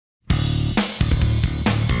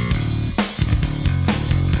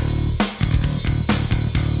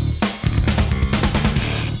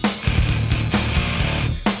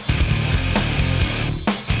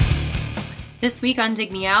This week on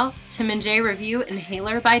Dig Me Out, Tim and Jay review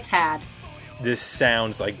Inhaler by Tad. This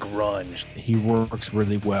sounds like grunge. He works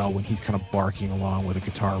really well when he's kind of barking along with a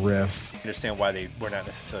guitar riff. I understand why they were not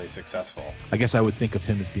necessarily successful. I guess I would think of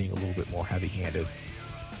him as being a little bit more heavy-handed.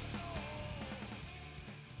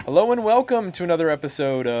 Hello and welcome to another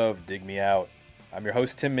episode of Dig Me Out. I'm your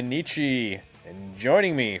host, Tim Minichi, and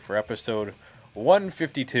joining me for episode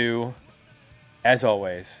 152, as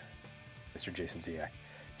always, Mr. Jason Ziak.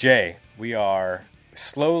 Jay, we are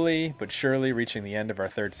slowly but surely reaching the end of our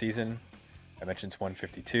third season. I mentioned it's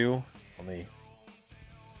 152. Only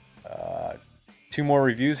two more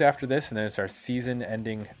reviews after this, and then it's our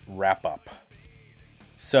season-ending wrap-up.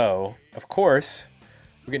 So, of course,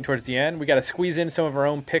 we're getting towards the end. We got to squeeze in some of our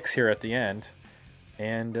own picks here at the end.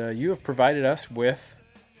 And you have provided us with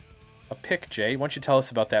a pick, Jay. Why don't you tell us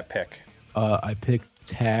about that pick? I picked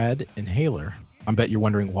Tad Inhaler. I bet you're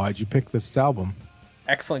wondering, why'd you pick this album?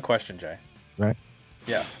 Excellent question, Jay. Right?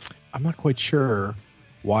 Yes. I'm not quite sure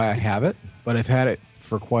why I have it, but I've had it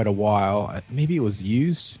for quite a while. Maybe it was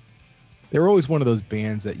used. They were always one of those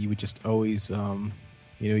bands that you would just always,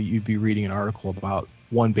 you'd be reading an article about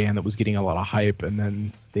one band that was getting a lot of hype, and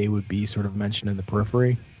then they would be sort of mentioned in the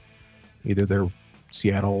periphery. Either their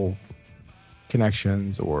Seattle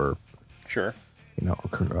connections or, sure,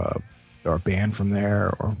 or a band from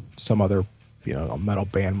there, or some other, a metal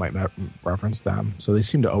band might reference them. So they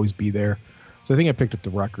seem to always be there. So I think I picked up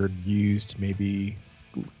the record used maybe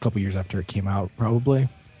a couple years after it came out, probably.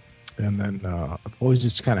 And then I've always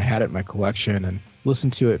just kind of had it in my collection and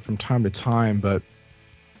listened to it from time to time, but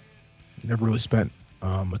never really spent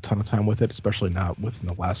a ton of time with it, especially not within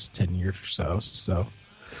the last 10 years or so. So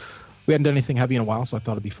we hadn't done anything heavy in a while, so I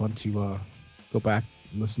thought it'd be fun to go back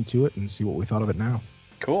and listen to it and see what we thought of it now.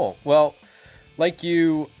 Cool. Well, like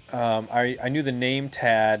you, I knew the name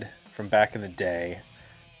Tad from back in the day,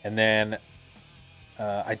 and then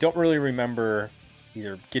I don't really remember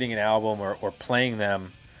either getting an album or playing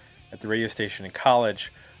them at the radio station in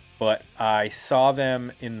college, but I saw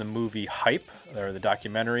them in the movie Hype, or the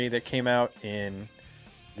documentary that came out in,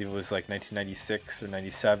 I believe it was like 1996 or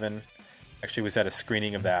 97. Actually was at a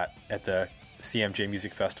screening of that at the CMJ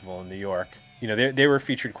Music Festival in New York. They were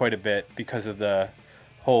featured quite a bit because of the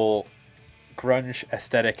whole grunge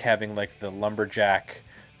aesthetic, having like the lumberjack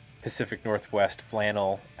Pacific Northwest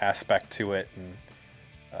flannel aspect to it, and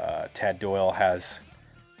Tad Doyle has,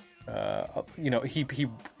 he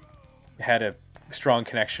had a strong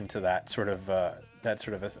connection to that sort of a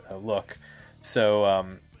look. So,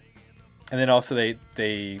 and then also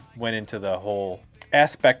they went into the whole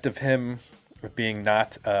aspect of him being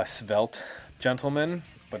not a svelte gentleman,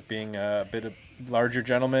 but being a bit of larger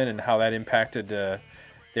gentleman, and how that impacted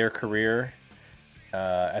their career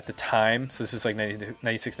at the time. So this was like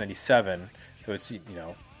 96, 97. So it's,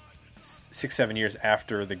 6-7 years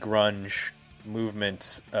after the grunge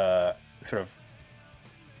movement sort of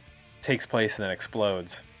takes place and then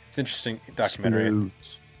explodes. It's an interesting documentary.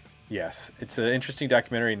 Yes, it's an interesting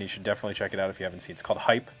documentary, and you should definitely check it out if you haven't seen it. It's called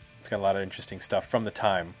Hype. It's got a lot of interesting stuff from the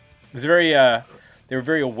time. It was very, they were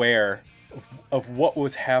very aware of what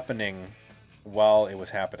was happening while it was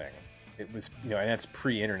happening. It was, and that's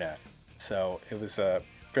pre-internet, so it was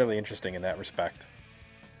fairly interesting in that respect.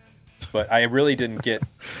 But I really didn't get.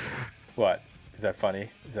 What? Is that funny?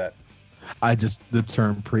 The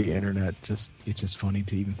term pre-internet, it's just funny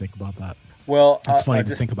to even think about that. Well, it's funny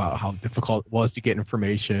to think about how difficult it was to get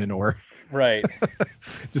information, or right.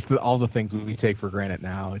 Just all the things we take for granted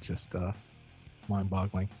now. It's just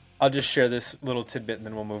mind-boggling. I'll just share this little tidbit and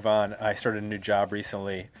then we'll move on. I started a new job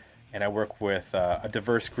recently, and I work with a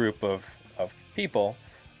diverse group of people,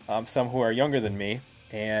 some who are younger than me,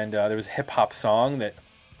 and there was a hip-hop song that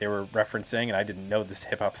they were referencing, and I didn't know this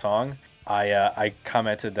hip-hop song. I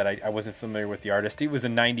commented that I wasn't familiar with the artist. He was a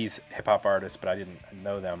 90s hip-hop artist, but I didn't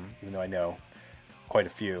know them, even though I know quite a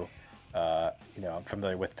few. I'm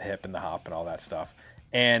familiar with the hip and the hop and all that stuff.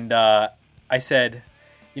 And I said,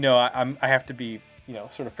 I have to be,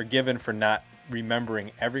 sort of forgiven for not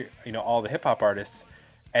remembering all the hip-hop artists,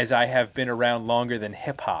 as I have been around longer than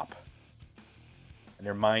hip-hop. And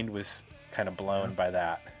their mind was kind of blown by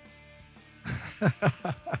that.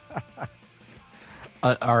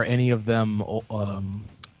 Are any of them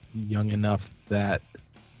young enough that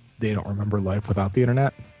they don't remember life without the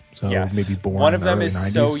internet? So yes. Maybe born. One of them is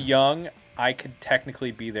 90s? So young, I could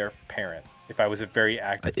technically be their parent if I was a very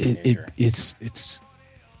active teenager. It's.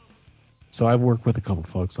 So I've worked with a couple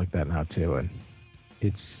folks like that now too, and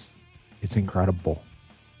it's incredible.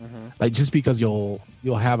 Mm-hmm. Like, just because you'll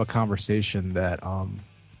have a conversation that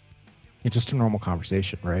it's just a normal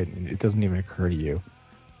conversation, right? And it doesn't even occur to you.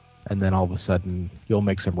 and then all of a sudden you'll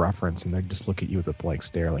make some reference and they just look at you with a blank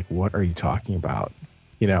stare, like, what are you talking about?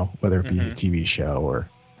 You know, whether it be a TV show or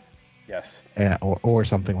yes, or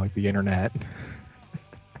something like the internet.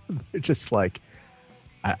 They're just like,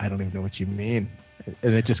 I don't even know what you mean,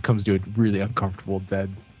 and it just comes to a really uncomfortable dead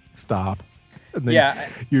stop. And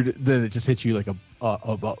then then it just hits you like a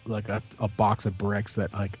box of bricks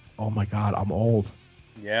that, like, oh my god, I'm old.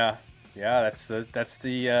 Yeah, that's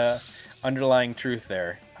the underlying truth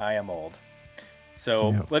there. I am old.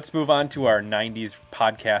 So let's move on to our 90s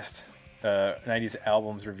podcast, 90s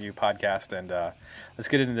albums review podcast, and let's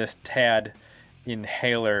get into this Tad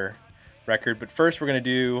Inhaler record. But first we're going to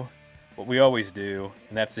do what we always do,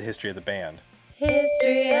 and that's the history of the band.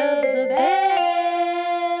 History of the band.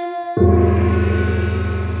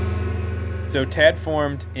 So Tad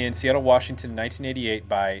formed in Seattle, Washington in 1988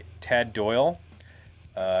 by Tad Doyle.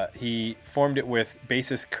 He formed it with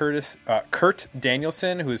bassist Kurt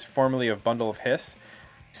Danielson, who is formerly of Bundle of Hiss,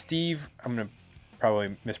 Steve, I'm going to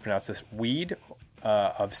probably mispronounce this, Weed,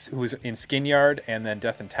 who was in Skinyard and then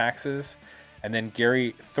Death and Taxes, and then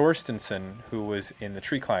Gary Thorstensen, who was in the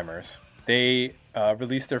Tree Climbers. They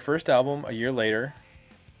released their first album a year later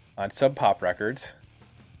on Sub Pop Records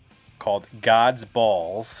called God's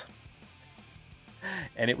Balls,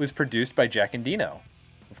 and it was produced by Jack Endino.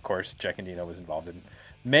 Of course, Jack Endino was involved in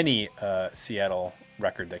many Seattle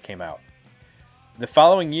record that came out. The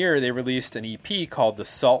following year, they released an EP called the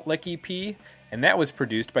Salt Lick EP, and that was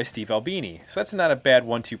produced by Steve Albini. So that's not a bad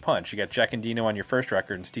 1-2 punch. You got Jack Endino on your first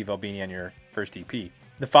record and Steve Albini on your first EP.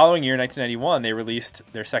 The following year, 1991, they released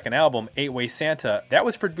their second album, 8-Way Santa. That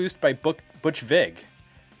was produced by Butch Vig.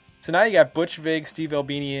 So now you got Butch Vig, Steve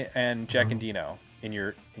Albini, and Jack Endino in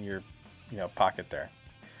your pocket there.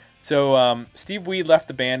 So Steve Weed left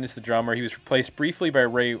the band as the drummer. He was replaced briefly by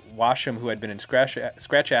Ray Washam, who had been in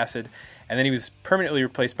Scratch Acid, and then he was permanently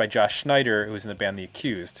replaced by Josh Schneider, who was in the band The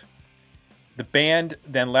Accused. The band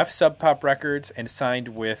then left Sub Pop Records and signed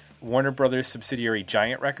with Warner Brothers subsidiary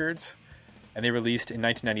Giant Records, and they released in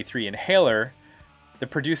 1993 Inhaler. The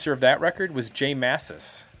producer of that record was Jay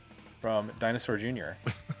Massis from Dinosaur Jr.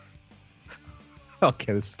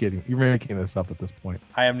 Okay, this is getting, you're making this up at this point.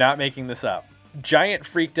 I am not making this up. Giant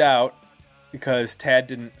freaked out because Tad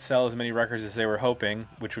didn't sell as many records as they were hoping,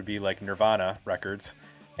 which would be like Nirvana records,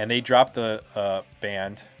 and they dropped the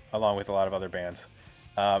band along with a lot of other bands.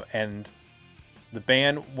 And the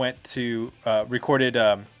band went to recorded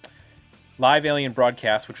Live Alien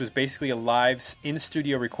Broadcast, which was basically a live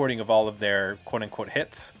in-studio recording of all of their quote-unquote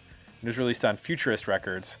hits. It was released on Futurist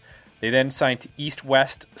Records. They then signed to East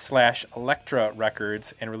West / Elektra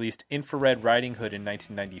Records and released Infrared Riding Hood in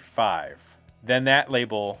 1995. Then that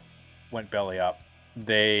label went belly up.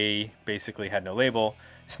 They basically had no label.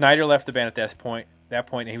 Snyder left the band at that point,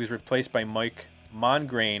 and he was replaced by Mike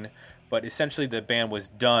Mongrain, but essentially the band was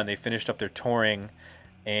done. They finished up their touring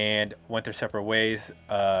and went their separate ways.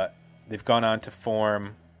 They've gone on to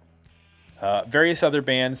form various other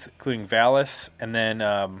bands, including Valis, and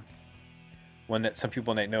then one that some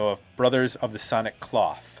people might know of, Brothers of the Sonic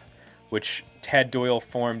Cloth, which Tad Doyle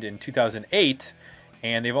formed in 2008,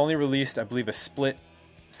 and they've only released, I believe, a split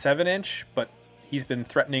 7-inch, but he's been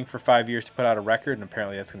threatening for 5 years to put out a record, and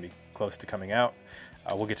apparently that's going to be close to coming out.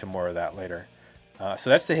 We'll get to more of that later. So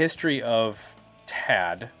that's the history of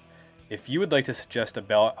Tad. If you would like to suggest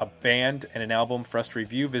a band and an album for us to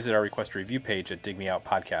review, visit our request review page at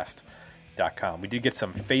digmeoutpodcast.com. We did get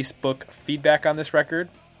some Facebook feedback on this record.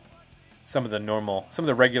 Some of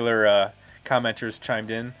the regular commenters chimed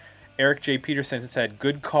in. Eric J. Peterson said,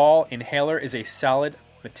 "Good call. Inhaler is a solid,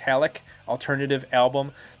 metallic, alternative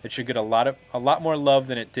album that should get a lot more love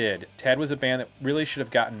than it did. Tad was a band that really should have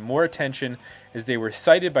gotten more attention, as they were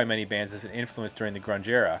cited by many bands as an influence during the grunge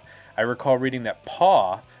era. I recall reading that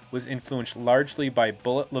Paw was influenced largely by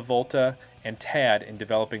Bullet LaVolta and Tad in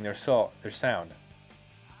developing their sound."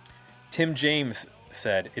 Tim James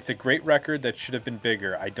said, "It's a great record that should have been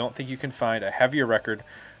bigger. I don't think you can find a heavier record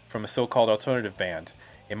from a so-called alternative band.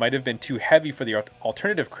 It might have been too heavy for the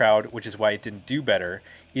alternative crowd, which is why it didn't do better.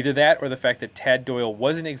 Either that or the fact that Tad Doyle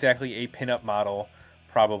wasn't exactly a pin-up model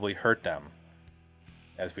probably hurt them."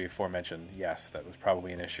 As we aforementioned, yes, that was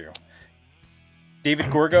probably an issue. David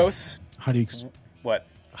Gorgos. How do you What?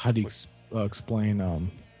 How do you explain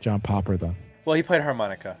John Popper then? Well, he played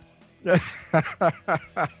harmonica.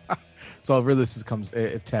 So really, this comes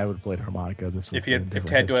if Tad would have played harmonica. This would if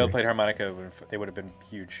Tad Doyle played harmonica, they would have been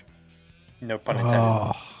huge. No pun intended.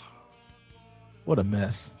 Oh, what a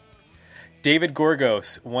mess. David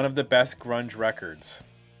Gorgos, one of the best grunge records.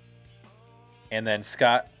 And then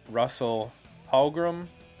Scott Russell Hallgrim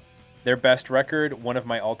Their best record, one of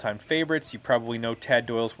my all-time favorites. You probably know Tad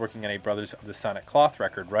Doyle's working on a Brothers of the Sonic Cloth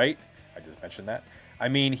record, right? I just mentioned that. I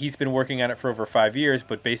mean, he's been working on it for over 5 years,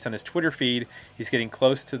 but based on his Twitter feed, he's getting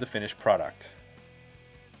close to the finished product.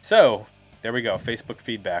 So, there we go. Facebook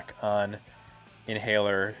feedback on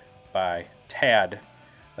Inhaler by Tad.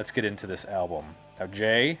 Let's get into this album. Now,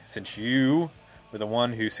 Jay, since you were the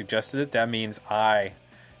one who suggested it, that means I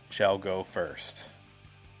shall go first.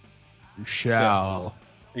 You shall.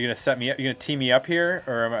 You're going to set me up? You're going to tee me up here,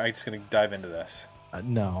 or am I just going to dive into this?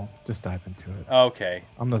 No, just dive into it. Okay.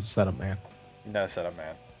 I'm the setup man. You're not a setup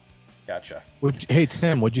man. Gotcha. Hey,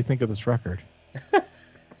 Tim, what'd you think of this record?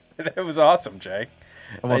 That was awesome, Jay.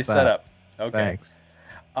 Nice setup. Okay. Thanks.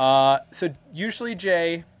 So usually,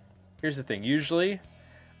 Jay, here's the thing. Usually,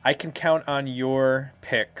 I can count on your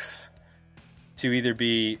picks to either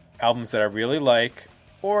be albums that I really like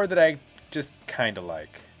or that I just kind of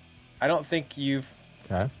like. I don't think you've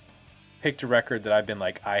picked a record that I've been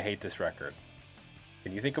like, I hate this record.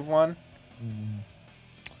 Can you think of one?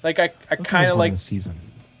 Like I kind of like season.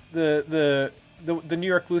 The New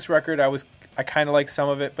York Loose record. I kind of like some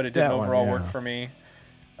of it, but it didn't overall work for me.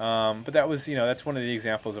 But that was, that's one of the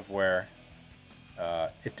examples of where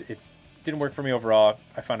it didn't work for me overall.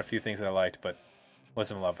 I found a few things that I liked, but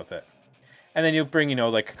wasn't in love with it. And then you'll bring,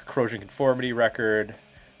 like a Corrosion Conformity record,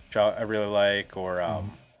 which I really like, or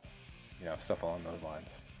stuff along those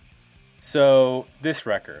lines. So this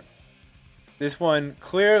record, this one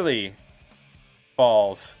clearly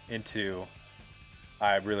falls into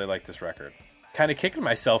I really like this record. Kind of kicking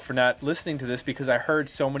myself for not listening to this because I heard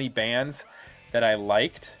so many bands that I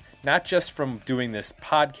liked, not just from doing this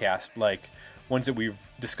podcast, like ones that we've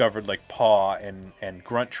discovered like Paw and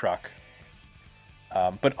Grunt Truck,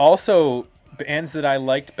 but also bands that I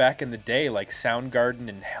liked back in the day like Soundgarden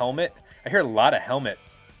and Helmet. I hear a lot of Helmet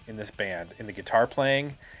in this band, in the guitar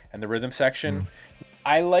playing and the rhythm section.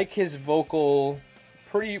 I like his vocal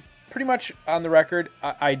pretty much on the record.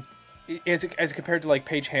 I as compared to like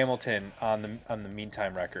Page Hamilton on the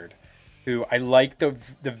Meantime record, who I like the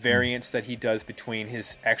variance that he does between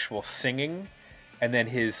his actual singing and then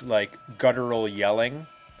his like guttural yelling.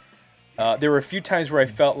 There were a few times where I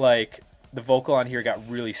felt like the vocal on here got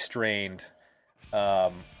really strained,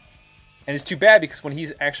 and it's too bad because when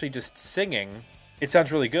he's actually just singing, it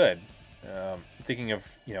sounds really good. Thinking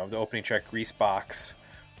of the opening track Greasebox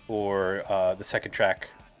or the second track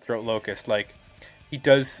Throat Locust, like he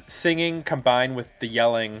does singing combined with the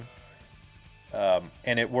yelling,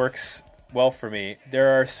 and it works well for me.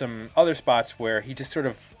 There are some other spots where he just sort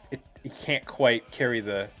of he can't quite carry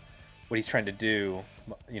what he's trying to do,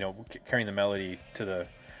 carrying the melody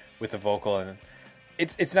with the vocal, and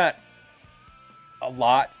it's not a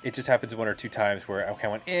lot. It just happens one or two times where I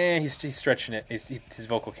went, he's stretching it. His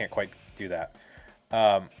vocal can't quite do that.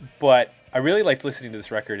 But I really liked listening to this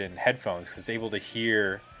record in headphones because I was able to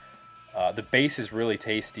hear the bass is really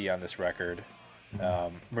tasty on this record.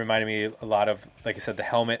 Reminded me a lot of, like I said, the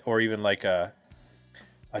Helmet or even like a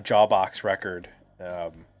Jawbox record.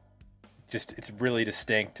 It's really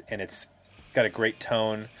distinct and it's got a great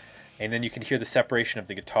tone. And then you can hear the separation of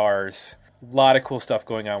the guitars. A lot of cool stuff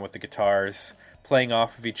going on with the guitars, playing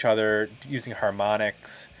off of each other, using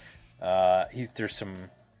harmonics. There's some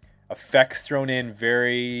effects thrown in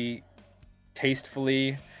very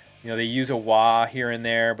tastefully. They use a wah here and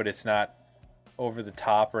there, but it's not over the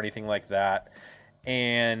top or anything like that.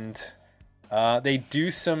 And they do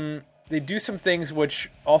some things which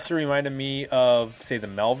also reminded me of, say, the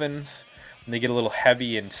Melvins, when they get a little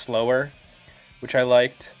heavy and slower, which I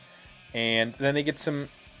liked. And then they get some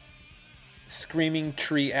Screaming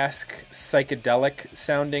Tree-esque psychedelic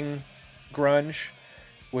sounding grunge,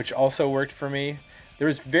 which also worked for me. There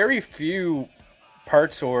was very few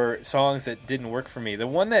parts or songs that didn't work for me. The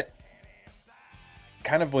one that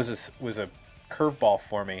kind of was a curveball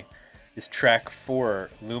for me is track 4,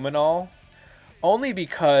 Luminol, only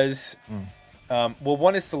because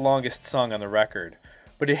one is the longest song on the record,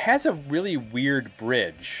 but it has a really weird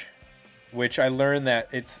bridge, which I learned that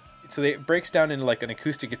it breaks down into like an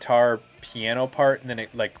acoustic guitar piano part, and then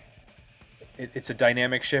it's a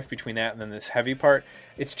dynamic shift between that and then this heavy part.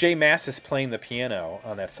 It's Jay Mascis playing the piano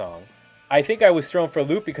on that song. I think I was thrown for a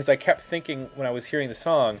loop because I kept thinking when I was hearing the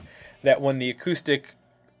song that when the acoustic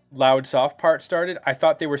loud soft part started, I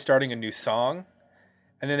thought they were starting a new song,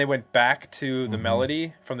 and then they went back to the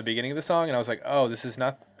melody from the beginning of the song, and I was like, oh, this is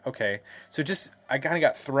not okay. So I kind of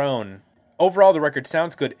got thrown. Overall, the record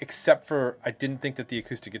sounds good, except for I didn't think that the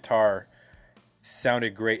acoustic guitar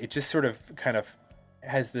sounded great. It just sort of kind of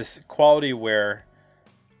has this quality where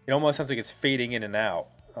it almost sounds like it's fading in and out.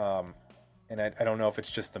 And I don't know if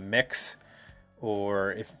it's just the mix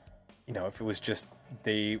or if if it was just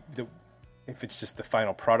if it's just the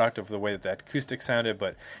final product of the way that acoustic sounded,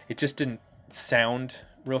 but it just didn't sound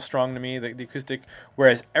real strong to me, the acoustic.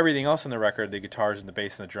 Whereas everything else on the record, the guitars and the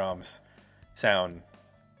bass and the drums, sound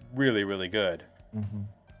really, really good. Mm-hmm.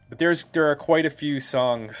 But there are quite a few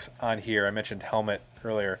songs on here. I mentioned Helmet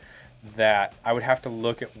earlier, that I would have to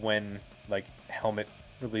look at when like Helmet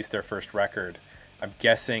released their first record. I'm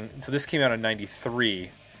guessing. So this came out in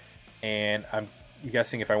 '93, and I'm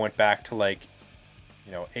guessing if I went back to like,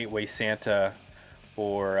 8-Way Santa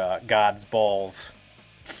or God's Balls,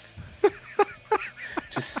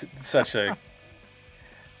 just such a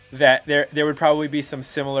that there would probably be some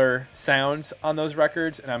similar sounds on those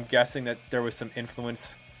records, and I'm guessing that there was some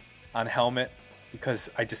influence on Helmet, because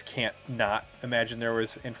I just can't not imagine there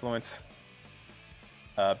was influence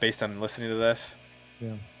based on listening to this.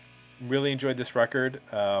 Yeah. Really enjoyed this record.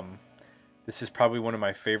 This is probably one of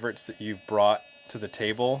my favorites that you've brought to the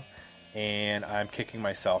table, and I'm kicking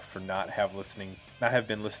myself for not have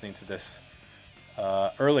been listening to this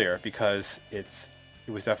earlier, because it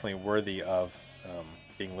was definitely worthy of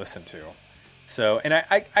being listened to. So, and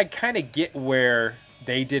I kind of get where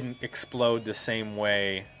they didn't explode the same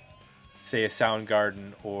way, say, a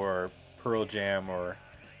Soundgarden or Pearl Jam or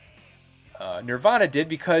Nirvana did,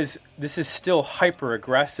 because this is still hyper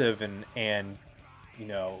aggressive and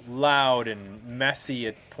loud and messy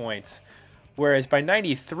at points. Whereas by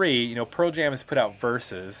 '93, Pearl Jam has put out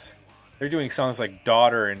Verses. They're doing songs like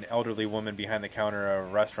Daughter and Elderly Woman Behind the Counter of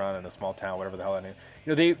a Restaurant in a Small Town, whatever the hell that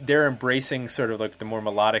is. They're embracing sort of like the more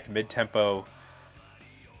melodic mid-tempo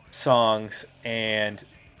songs, and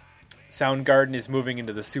Soundgarden is moving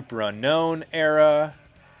into the Super Unknown era.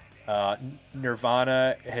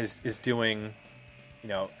 Nirvana is doing,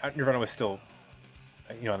 Nirvana was still,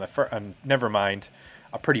 on Nevermind,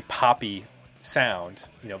 a pretty poppy sound,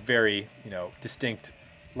 very, distinct,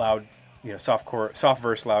 loud, soft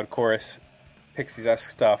verse, loud chorus, Pixies-esque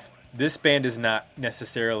stuff. This band does not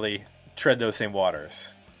necessarily tread those same waters,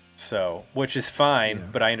 so, which is fine, Yeah.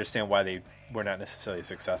 but I understand why they were not necessarily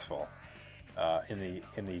successful in the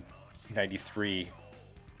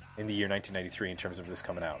year 1993 in terms of this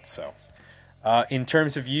coming out. So, in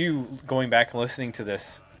terms of you going back and listening to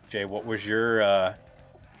this, Jay, what was your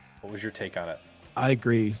take on it? I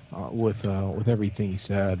agree with everything you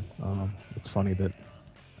said. It's funny that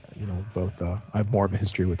both I have more of a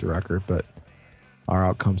history with the record, but our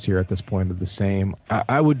outcomes here at this point are the same.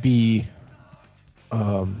 I would be,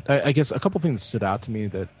 I guess, a couple things stood out to me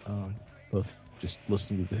that both just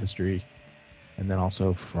listening to the history and then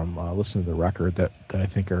also from listening to the record that I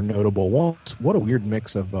think are notable. One, what a weird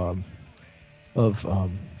mix of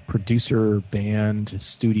producer, band,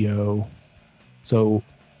 studio. So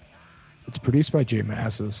it's produced by Jay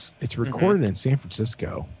Mascis. It's recorded in San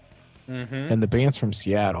Francisco, and the band's from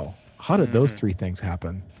Seattle. How did those three things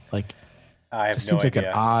happen? Like, I have it no seems like idea.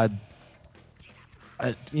 an odd,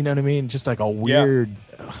 you know what I mean? Just like a weird.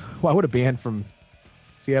 Why would a band from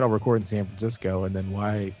Seattle record in San Francisco, and then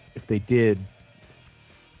why, if they did,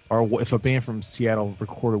 or if a band from Seattle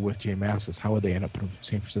recorded with Jay Mascis, how would they end up in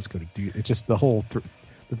San Francisco to do it? Just the whole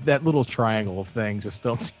that little triangle of things just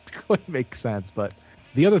don't seem to quite make sense. But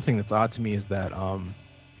the other thing that's odd to me is that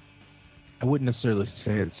I wouldn't necessarily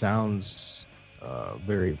say it sounds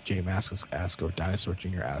very Jay Mascis-esque or Dinosaur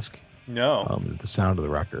Jr.-esque. No. The sound of the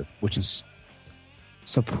record, which is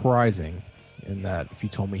surprising in that if you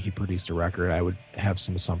told me he produced a record, I would have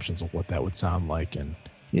some assumptions of what that would sound like. And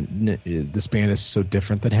this band is so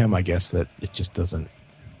different than him, I guess, that it just doesn't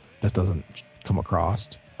come across,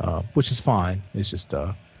 which is fine. It's just,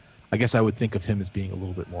 I guess I would think of him as being a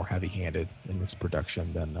little bit more heavy-handed in this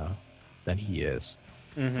production than he is.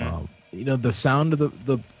 The sound of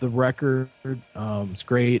the record is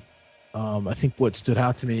great. I think what stood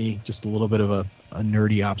out to me, just a little bit of a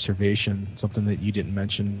nerdy observation, something that you didn't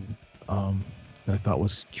mention, that I thought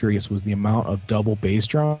was curious, was the amount of double bass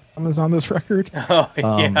drums on this record. Oh,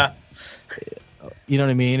 yeah. You know what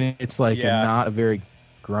I mean? It's like not a very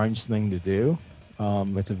grunge thing to do.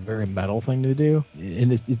 It's a very metal thing to do.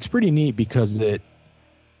 And it's pretty neat because it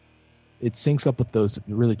syncs up with those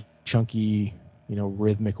really chunky,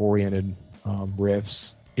 rhythmic-oriented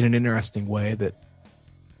riffs in an interesting way that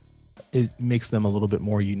it makes them a little bit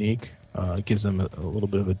more unique. It gives them a little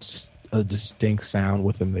bit of a distinct sound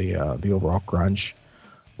within the overall grunge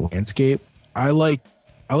landscape. I like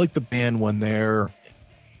the band when they're,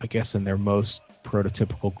 I guess, in their most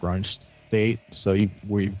prototypical grunge state. So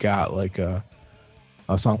where you've got like a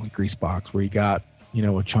song like Greasebox, where you got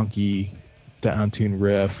a chunky down-tuned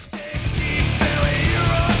riff.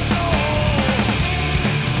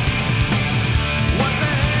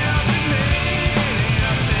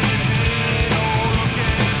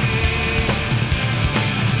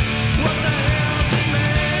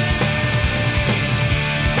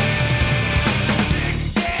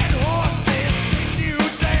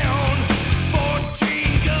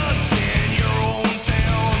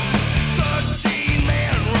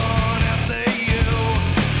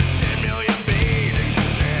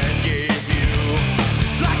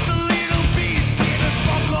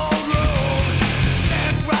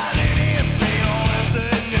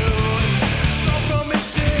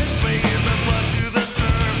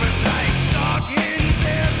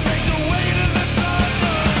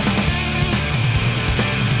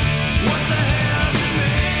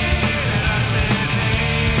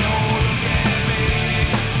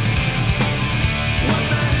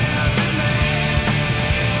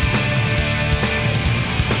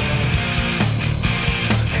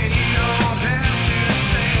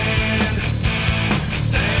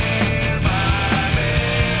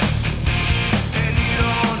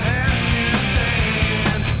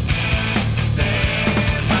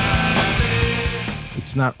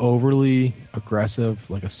 not overly aggressive,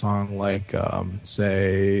 like a song like,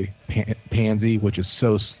 say, Pansy, which is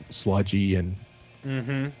so sludgy and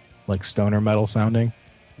like stoner metal sounding.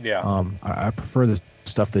 Yeah. I prefer the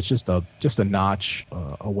stuff that's just a notch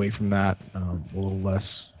away from that, a little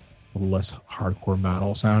less hardcore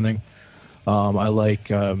metal sounding. I like,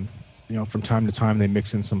 from time to time they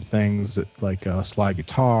mix in some things like slide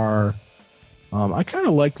guitar. I kind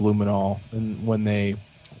of liked Luminol, and when they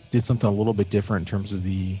did something a little bit different in terms of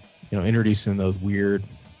the, introducing those weird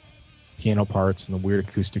piano parts and the weird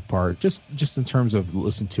acoustic part. Just in terms of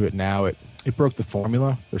listen to it now, it broke the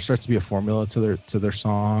formula. There starts to be a formula to their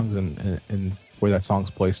songs, and where that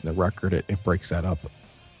song's placed in the record, it breaks that up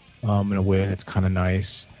in a way that's kind of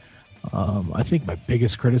nice. I think my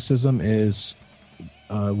biggest criticism is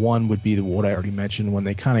one would be what I already mentioned, when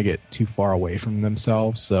they kind of get too far away from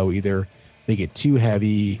themselves. So either they get too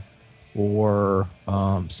heavy, or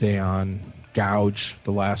say on Gouge,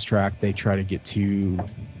 the last track, they try to get too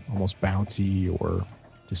almost bouncy or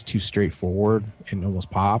just too straightforward and almost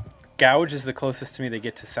pop. Gouge is the closest to me they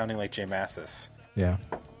get to sounding like Jay Mascis. Yeah.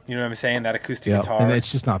 You know what I'm saying? That acoustic guitar. And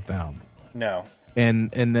it's just not them. No.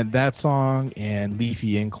 And then that song and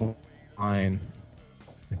Leafy Incline,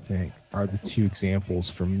 I think, are the two examples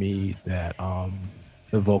for me that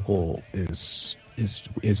the vocal is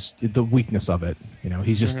the weakness of it.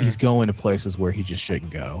 He's going to places where he just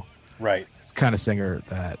shouldn't go. Right. It's the kind of singer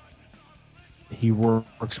that he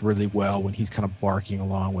works really well when he's kind of barking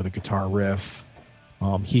along with a guitar riff.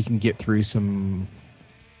 He can get through some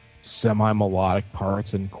semi-melodic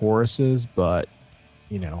parts and choruses, but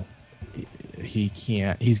he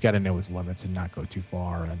can't. He's got to know his limits and not go too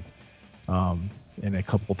far. And in a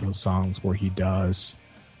couple of those songs where he does,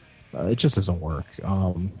 it just doesn't work.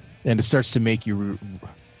 And it starts to make you.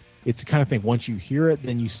 It's the kind of thing, once you hear it,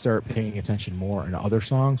 then you start paying attention more in other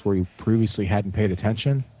songs where you previously hadn't paid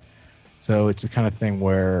attention. So it's the kind of thing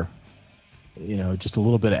where, just a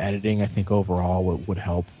little bit of editing, I think overall would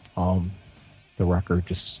help the record,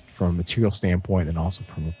 just from a material standpoint and also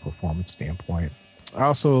from a performance standpoint. I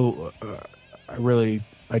also,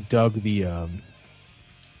 I dug the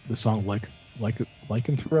song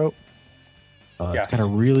Lycanthrope. Yes. It's got a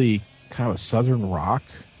really kind of a southern rock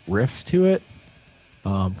riff to it.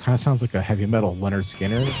 Kind of sounds like a heavy metal Leonard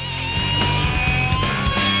Skinner.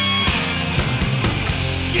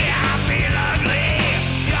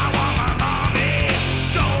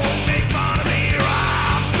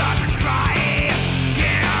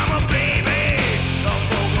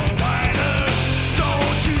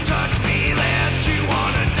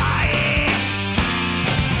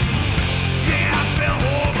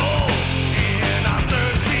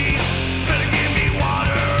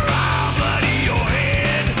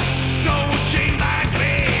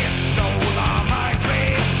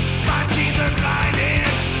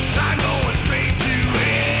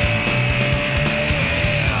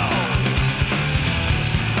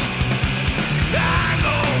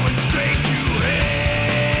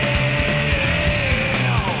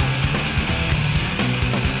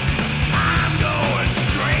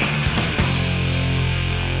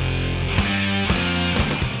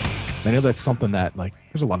 I know that's something that, like,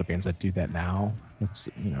 there's a lot of bands that do that now. It's,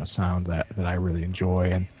 a sound that I really enjoy.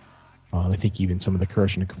 And I think even some of the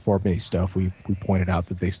Corrosion and Conformity stuff, we pointed out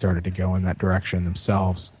that they started to go in that direction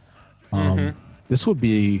themselves. This would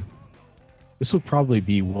probably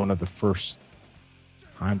be one of the first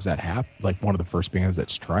times that happened, like one of the first bands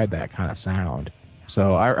that's tried that kind of sound.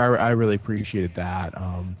 So I really appreciated that.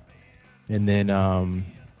 And then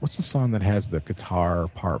what's the song that has the guitar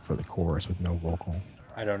part for the chorus with no vocal?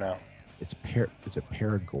 I don't know. It's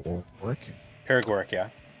Paregoric. Paregoric, yeah.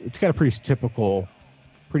 It's got a pretty typical,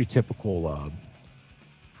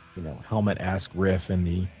 Helmet-esque riff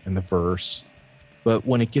in the verse. But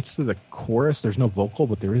when it gets to the chorus, there's no vocal,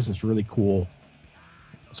 but there is this really cool,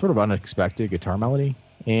 sort of unexpected guitar melody.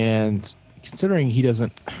 And considering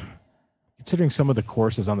some of the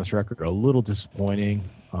choruses on this record are a little disappointing,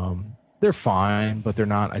 they're fine, but they're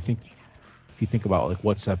not. I think if you think about like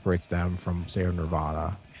what separates them from, say,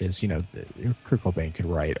 Nirvana, is Kurt Cobain could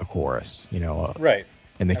write a chorus, right,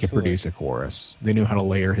 and they Absolutely. could produce a chorus. They knew how to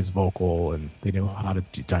layer his vocal, and they knew how to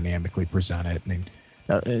dynamically present it. And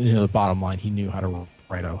the bottom line, he knew how to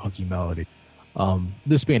write a hooky melody.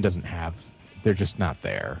 This band doesn't have. They're just not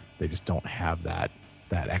there. They just don't have that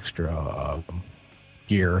extra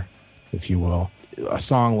gear, if you will. A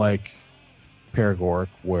song like Paregoric,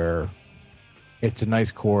 where it's a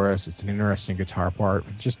nice chorus, it's an interesting guitar part,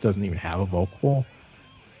 it just doesn't even have a vocal.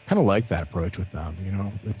 Kind of like that approach with them.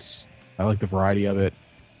 I like the variety of it.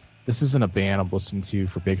 This isn't a band I'm listening to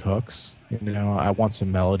for big hooks. I want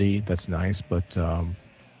some melody that's nice, but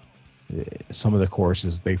some of the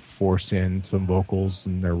choruses they force in some vocals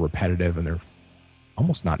and they're repetitive and they're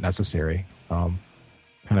almost not necessary.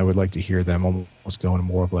 And I would like to hear them almost go into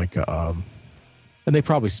more of like a, and they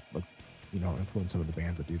probably influence some of the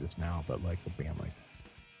bands that do this now, but like a band like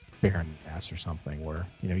Baron Ness or something, where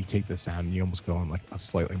you take the sound and you almost go in like a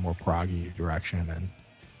slightly more proggy direction, and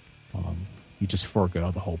you just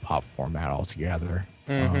forego the whole pop format altogether.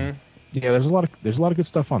 Mm-hmm. There's a lot of good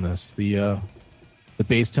stuff on this. The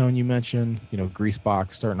bass tone you mentioned,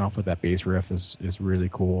 Greasebox starting off with that bass riff is really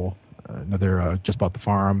cool. Another Just Bought the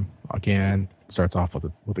Farm again starts off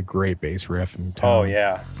with a great bass riff and tone. Oh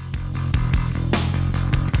yeah.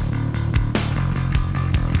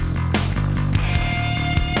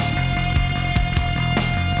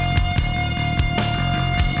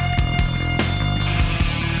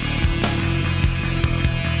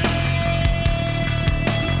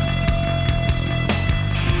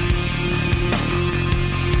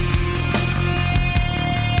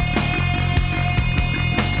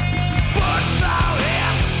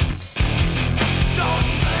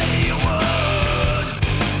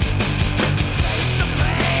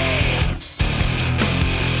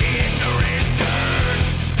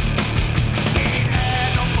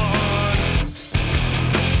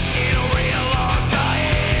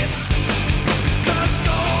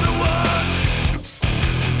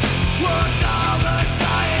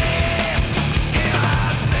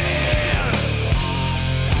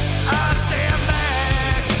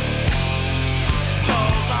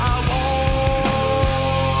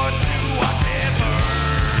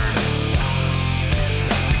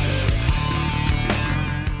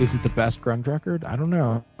 Is it the best grunge record? I don't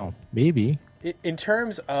know. Maybe. In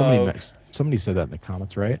terms of somebody said that in the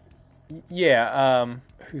comments, right? Yeah.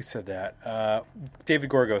 Who said that? David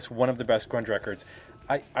Gorgos, one of the best grunge records.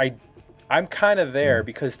 I'm kind of there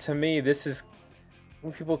because to me this is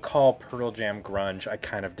when people call Pearl Jam grunge. I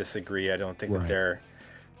kind of disagree. I don't think that they're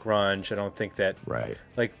grunge. I don't think that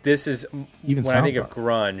like this is even when I think of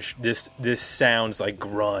grunge. This sounds like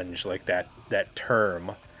grunge, like that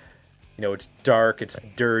term. It's dark, it's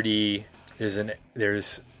dirty.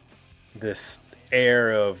 There's this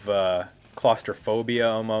air of claustrophobia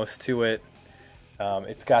almost to it.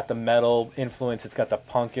 It's got the metal influence, it's got the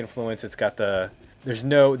punk influence, it's got there's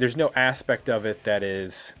no aspect of it that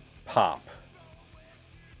is pop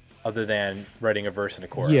other than writing a verse and a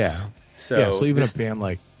chorus. Yeah. So even a band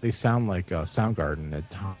like they sound like Soundgarden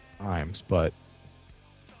at times, but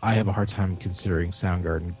I have a hard time considering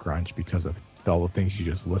Soundgarden grunge because of all the things you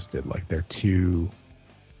just listed. Like they're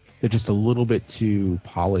just a little bit too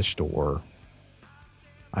polished, or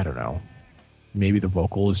I don't know, maybe the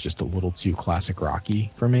vocal is just a little too classic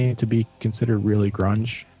rocky for me to be considered really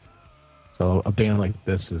grunge. So a band like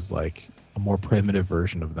this is like a more primitive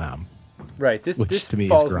version of them. Right. This to me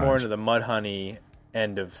falls more into the Mudhoney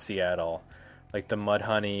end of Seattle, like the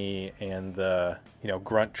Mudhoney and the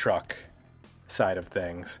grunt truck side of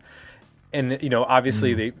things. And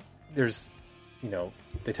obviously there's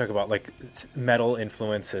they talk about like metal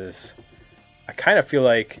influences. I kind of feel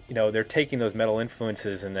like they're taking those metal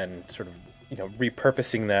influences and then sort of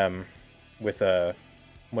repurposing them with a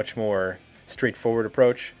much more straightforward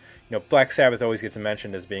approach. Black Sabbath always gets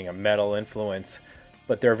mentioned as being a metal influence,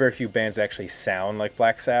 but there are very few bands that actually sound like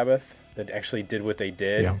Black Sabbath that actually did what they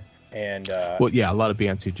did. Yeah. And a lot of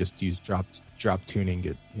bands who just use drop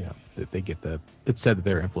tuning it's said that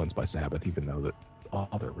they're influenced by Sabbath, even though that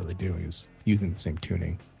all they're really doing is using the same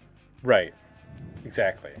tuning. Right.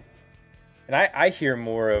 Exactly. And I hear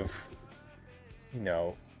more of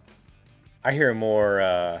Metallica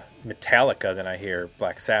than I hear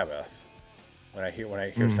Black Sabbath when I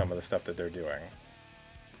hear some of the stuff that they're doing.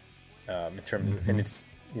 In terms of, and it's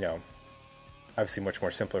obviously much more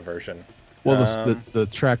simpler version. Well, the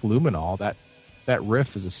track Luminol, that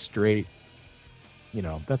riff is a straight,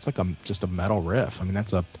 that's like just a metal riff. I mean,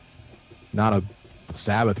 that's not a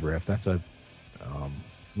Sabbath riff. That's a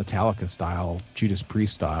Metallica style, Judas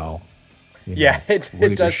Priest style.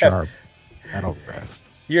 It does sharp metal riff.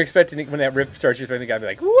 You're expecting when that riff starts, you're expecting the guy to be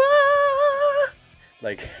like, "Wah!"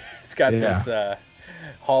 Like it's got this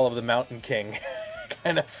Hall of the Mountain King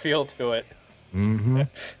kind of feel to it. Mm-hmm.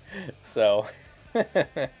 So,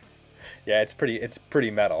 it's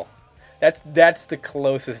pretty metal. That's the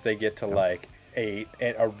closest they get to like a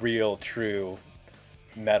real true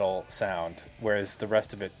metal sound, whereas the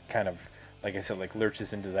rest of it kind of, like I said, like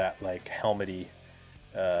lurches into that like helmety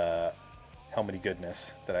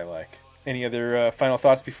goodness that I like. Any other final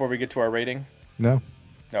thoughts before we get to our rating? No,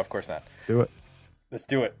 of course not. Let's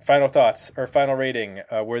do it. Final thoughts or final rating.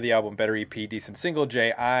 Worthy album, better EP, decent single.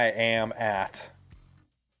 Jay, I am at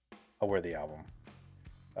a worthy album.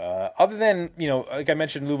 Other than, like I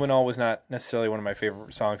mentioned, Luminol was not necessarily one of my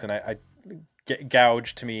favorite songs, and I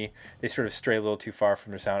Gouge, to me, they sort of stray a little too far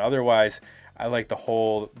from their sound. Otherwise, I like the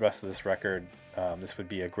whole rest of this record. This would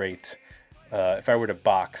be a great, if I were to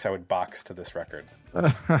box, I would box to this record.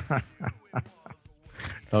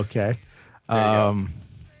 Okay.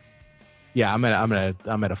 Yeah, I'm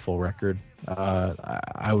at a full record.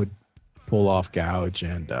 I would pull off Gouge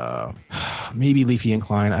and maybe Leafy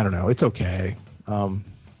Incline. I don't know. It's okay.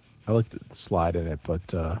 I like the slide in it,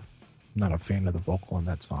 but I'm not a fan of the vocal in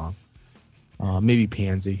that song. Maybe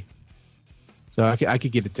Pansy. So I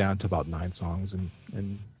could get it down to about 9 songs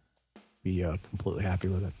and be completely happy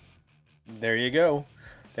with it. There you go.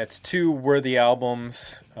 That's 2 worthy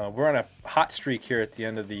albums. We're on a hot streak here at the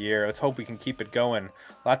end of the year. Let's hope we can keep it going.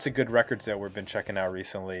 Lots of good records that we've been checking out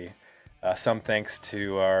recently. Some thanks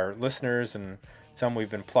to our listeners, and some we've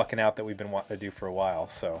been plucking out that we've been wanting to do for a while.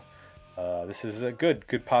 So this is a good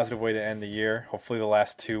positive way to end the year. Hopefully the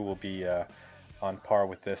last 2 will be on par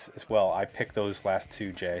with this as well. I picked those last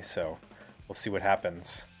 2, Jay, so we'll see what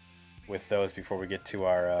happens with those before we get to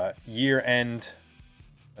our year-end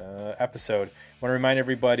episode. I want to remind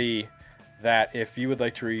everybody that if you would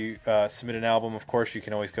like to submit an album, of course, you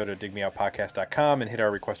can always go to digmeoutpodcast.com and hit our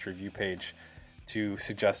request review page to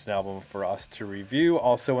suggest an album for us to review.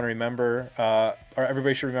 Also want to remember, or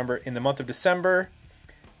everybody should remember, in the month of December,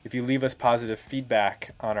 if you leave us positive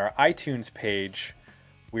feedback on our iTunes page,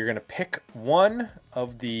 we're going to pick one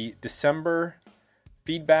of the December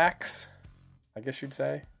feedbacks, I guess you'd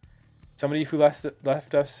say. Somebody who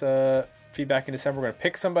left us feedback in December, we're going to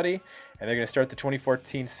pick somebody, and they're going to start the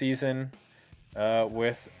 2014 season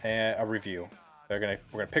with a review. We're going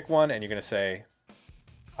to pick one, and you're going to say,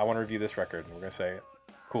 I want to review this record. And we're going to say,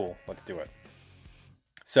 cool, let's do it.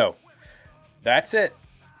 So, that's it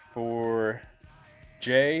for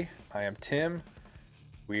Jay. I am Tim.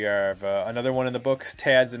 We have another one in the books.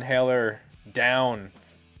 Tad's Inhaler down,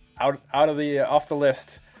 off the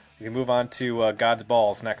list. We can move on to God's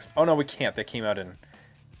Balls next. Oh no, we can't. They came out in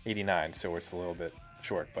 '89, so it's a little bit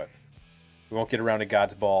short. But we won't get around to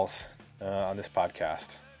God's Balls on this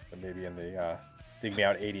podcast. But maybe in the Dig Me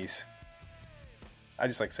Out '80s. I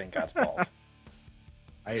just like saying God's Balls.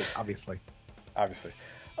 Obviously.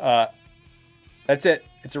 That's it.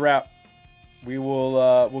 It's a wrap.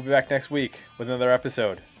 We'll be back next week with another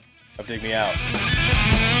episode of Dig Me Out.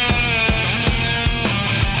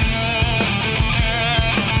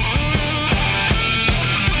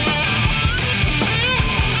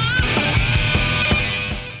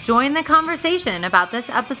 Join the conversation about this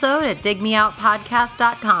episode at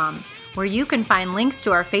digmeoutpodcast.com, where you can find links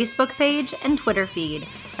to our Facebook page and Twitter feed,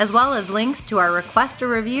 as well as links to our request a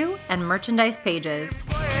review and merchandise pages.